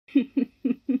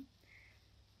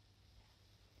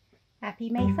Happy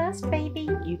May 1st, baby.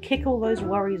 You kick all those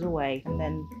worries away and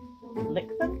then lick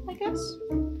them, I guess?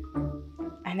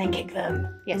 And then kick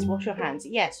them. Yes, wash your hands.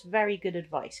 Yes, very good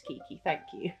advice, Kiki. Thank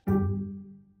you.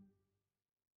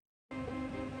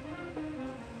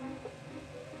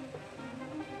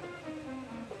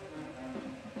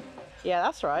 Yeah,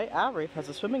 that's right. Our roof has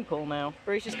a swimming pool now.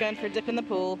 Bruce is going for a dip in the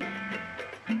pool.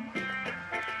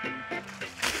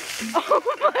 Oh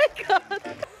my god!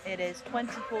 It is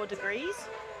 24 degrees,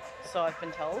 so I've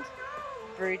been told.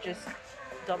 Bru just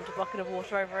dumped a bucket of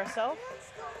water over herself.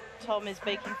 Tom is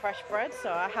baking fresh bread, so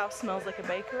our house smells like a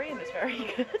bakery and it's very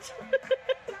good.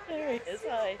 There he is,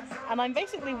 hi. And I'm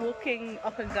basically walking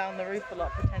up and down the roof a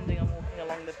lot, pretending I'm walking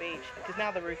along the beach, because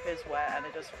now the roof is wet and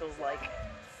it just feels like,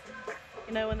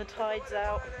 you know, when the tide's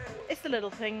out. It's the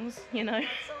little things, you know,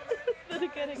 that are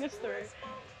getting us through.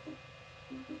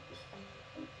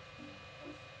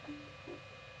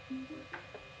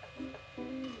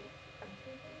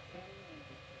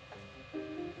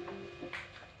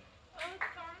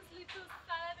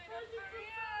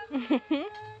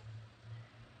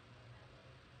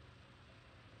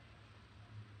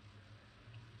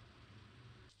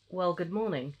 Well, good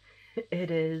morning.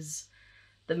 It is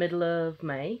the middle of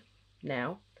May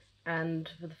now, and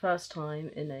for the first time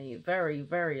in a very,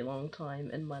 very long time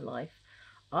in my life,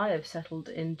 I have settled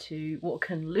into what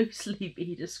can loosely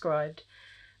be described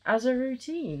as a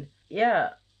routine. Yeah,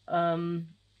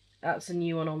 that's a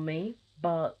new one on me,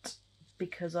 but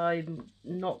because I'm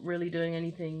not really doing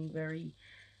anything very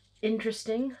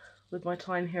interesting with my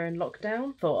time here in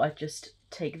lockdown, thought I'd just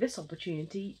take this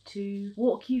opportunity to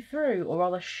walk you through, or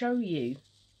rather show you,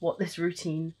 what this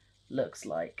routine looks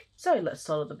like. So let's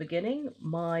start at the beginning.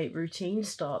 My routine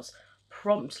starts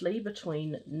promptly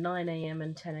between 9 AM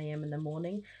and 10 AM in the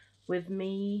morning with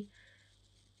me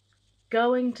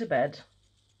going to bed.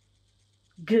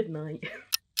 Good night.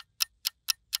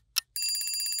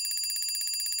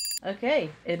 Okay,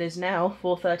 it is now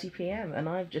 4:30 PM and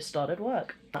I've just started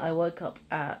work. I woke up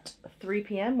at 3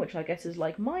 PM, which I guess is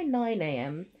like my 9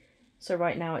 AM. So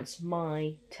right now it's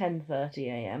my 10:30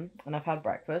 AM and I've had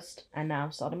breakfast and now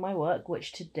started my work,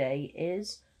 which today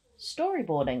is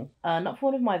storyboarding. Not for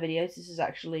one of my videos, this is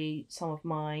actually some of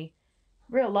my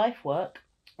real life work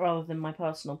rather than my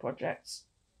personal projects.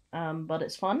 But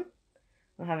it's fun,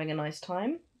 I'm having a nice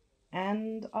time,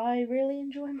 and I really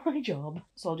enjoy my job.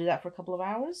 So I'll do that for a couple of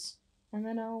hours, and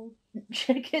then I'll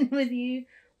check in with you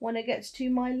when it gets to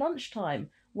my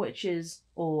lunchtime, which is,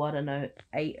 oh, I don't know,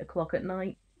 8 o'clock at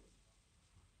night.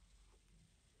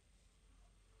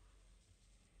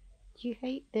 You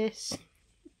hate this.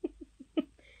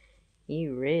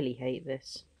 You really hate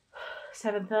this.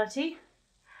 7:30.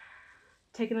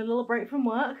 Taking a little break from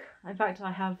work. In fact,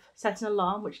 I have set an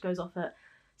alarm which goes off at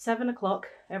 7 o'clock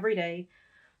every day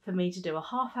for me to do a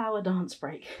half-hour dance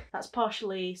break. That's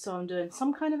partially so I'm doing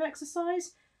some kind of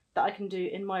exercise that I can do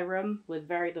in my room with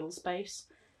very little space,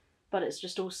 but it's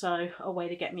just also a way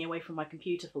to get me away from my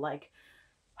computer for like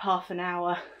half an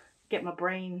hour, get my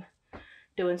brain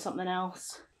doing something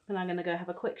else. Then I'm gonna go have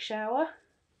a quick shower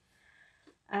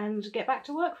and get back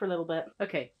to work for a little bit.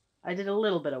 Okay, I did a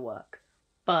little bit of work,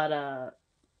 but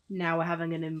now we're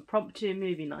having an impromptu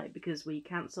movie night because we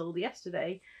cancelled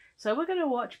yesterday. So we're going to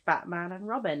watch Batman and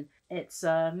Robin. It's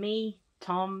me,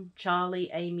 Tom, Charlie,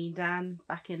 Amy, Dan,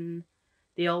 back in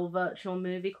the old virtual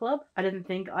movie club. I didn't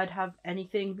think I'd have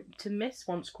anything to miss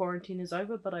once quarantine is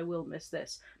over, but I will miss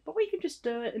this. But we can just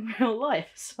do it in real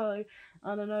life, so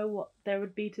I don't know what there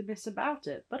would be to miss about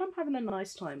it, but I'm having a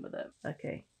nice time with it.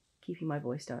 Okay, keeping my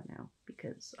voice down now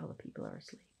because other people are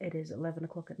asleep. It is 11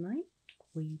 o'clock at night.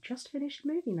 We just finished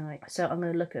movie night, so I'm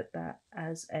going to look at that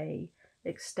as a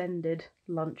extended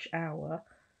lunch hour,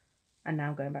 and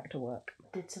now going back to work.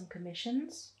 Did some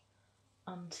commissions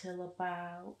until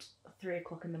about 3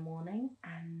 o'clock in the morning,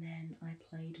 and then I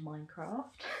played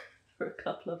Minecraft for a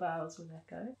couple of hours with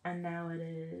Echo, and now it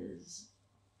is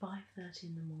 5:30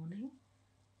 in the morning.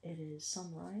 It is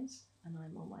sunrise and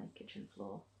I'm on my kitchen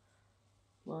floor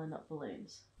blowing up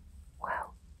balloons.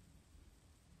 Well,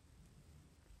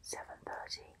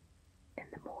 7:30 in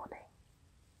the morning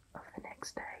of the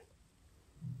next day,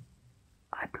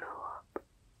 I blew up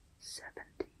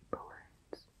 70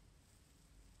 balloons.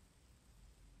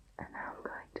 And now I'm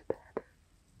going to bed.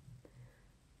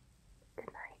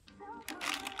 Good night.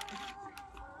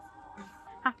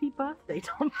 Happy birthday,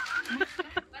 Tom.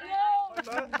 My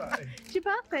birthday. It's your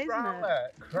birthday, isn't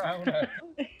it? Crown it.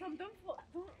 Tom, don't.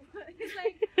 He's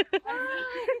like,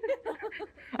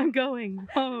 I'm going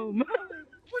home.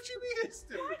 What do you mean it's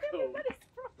difficult?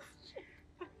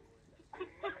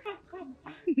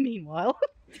 Meanwhile.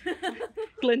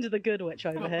 Glinda the Good Witch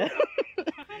over here.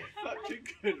 Such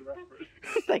a good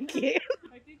reference. Thank you.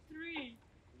 I did 3.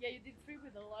 Yeah, you did 3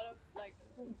 with a lot of like.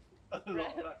 A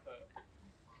lot of effort.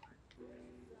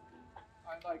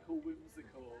 I like all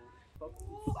whimsical.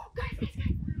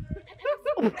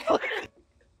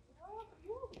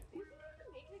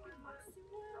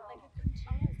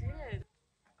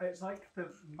 It's like the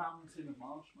mountain of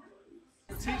marshmallows.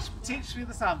 Teach me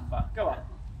the samba. Go on.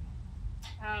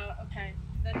 Okay,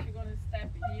 then you're gonna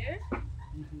step here.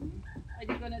 And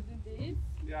you're gonna do this.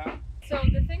 Yeah. So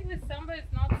the thing with samba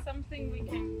is not something we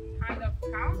can kind of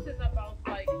count. It's about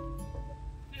like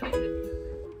feeling the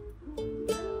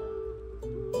music.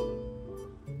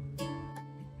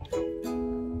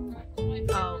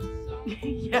 Oh.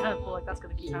 Yeah, I feel like that's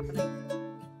gonna keep happening.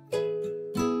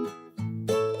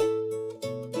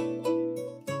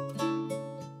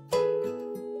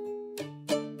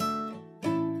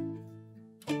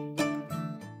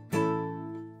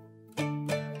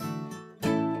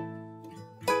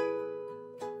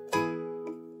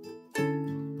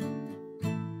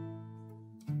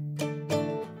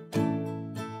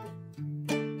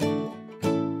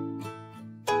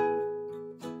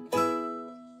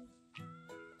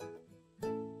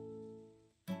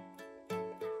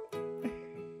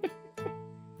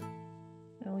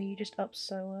 Oh, you just up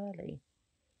so early.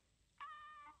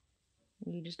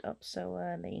 You just up so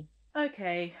early.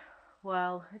 Okay,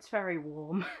 well, it's very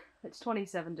warm. It's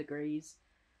 27 degrees.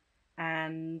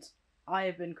 And I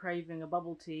have been craving a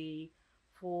bubble tea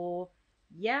for,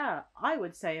 yeah, I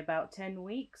would say about 10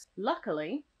 weeks.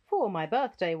 Luckily, for my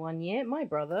birthday one year, my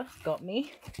brother got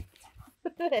me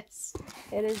this.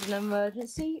 It is an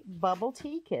emergency bubble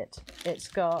tea kit. It's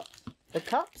got the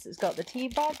cups, it's got the tea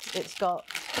bags, it's got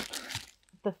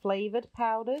the flavoured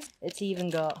powders. It's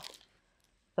even got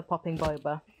the popping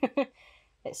boba.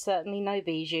 It's certainly no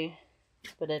bijou,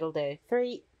 but it'll do.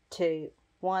 3, 2,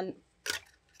 1.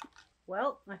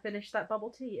 Well, I finished that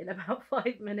bubble tea in about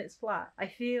 5 minutes flat. I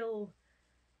feel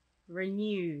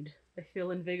renewed. I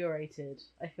feel invigorated.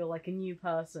 I feel like a new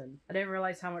person. I didn't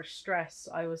realise how much stress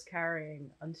I was carrying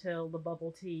until the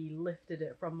bubble tea lifted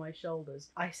it from my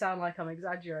shoulders. I sound like I'm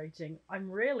exaggerating.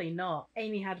 I'm really not.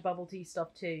 Amy had bubble tea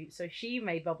stuff too, so she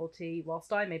made bubble tea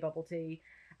whilst I made bubble tea,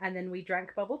 and then we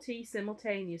drank bubble tea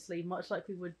simultaneously, much like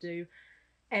we would do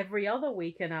every other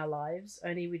week in our lives,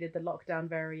 only we did the lockdown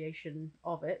variation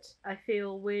of it. I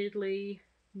feel weirdly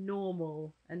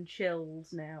normal and chilled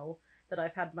now that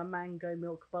I've had my mango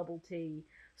milk bubble tea.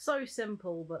 So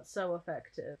simple, but so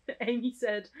effective. Amy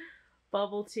said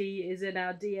bubble tea is in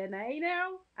our DNA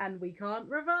now, and we can't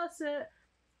reverse it.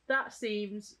 That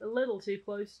seems a little too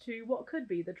close to what could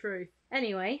be the truth.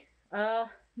 Anyway,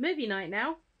 movie night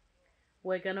now.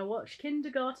 We're gonna watch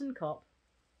Kindergarten Cop.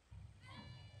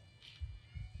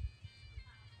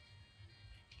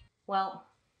 Well,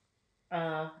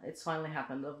 it's finally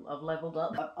happened. I've leveled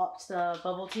up. I've upped the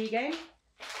bubble tea game.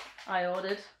 I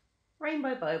ordered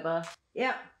Rainbow Boba.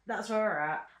 Yep, that's where we're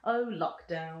at. Oh,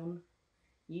 lockdown.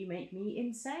 You make me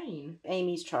insane.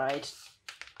 Amy's tried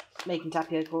making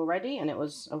tapioca already, and it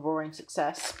was a roaring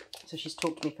success. So she's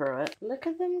talked me through it. Look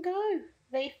at them go.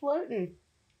 They floating.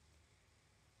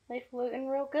 They floating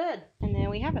real good. And there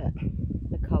we have it.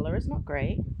 The colour is not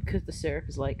great because the syrup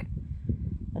is like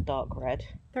a dark red.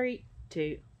 3,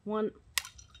 2, 1.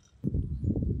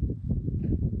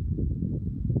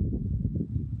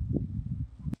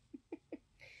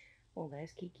 Well,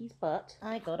 there's Kiki's butt.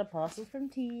 I got a parcel from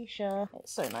Tisha.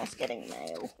 It's so nice getting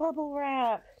mail. Bubble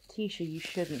wrap. Tisha, you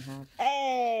shouldn't have.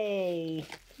 Hey!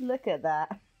 Look at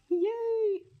that.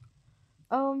 Yay!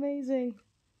 Oh, amazing.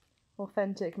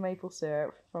 Authentic maple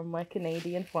syrup from my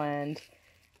Canadian friend.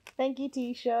 Thank you,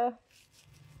 Tisha.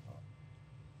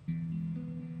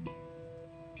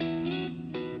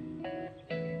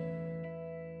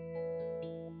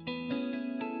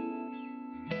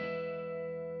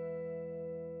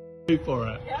 For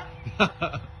it. Yeah.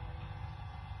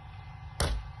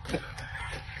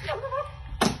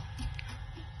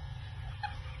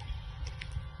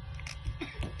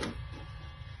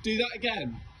 Do that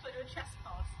again. Put your chest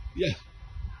pass. Yeah.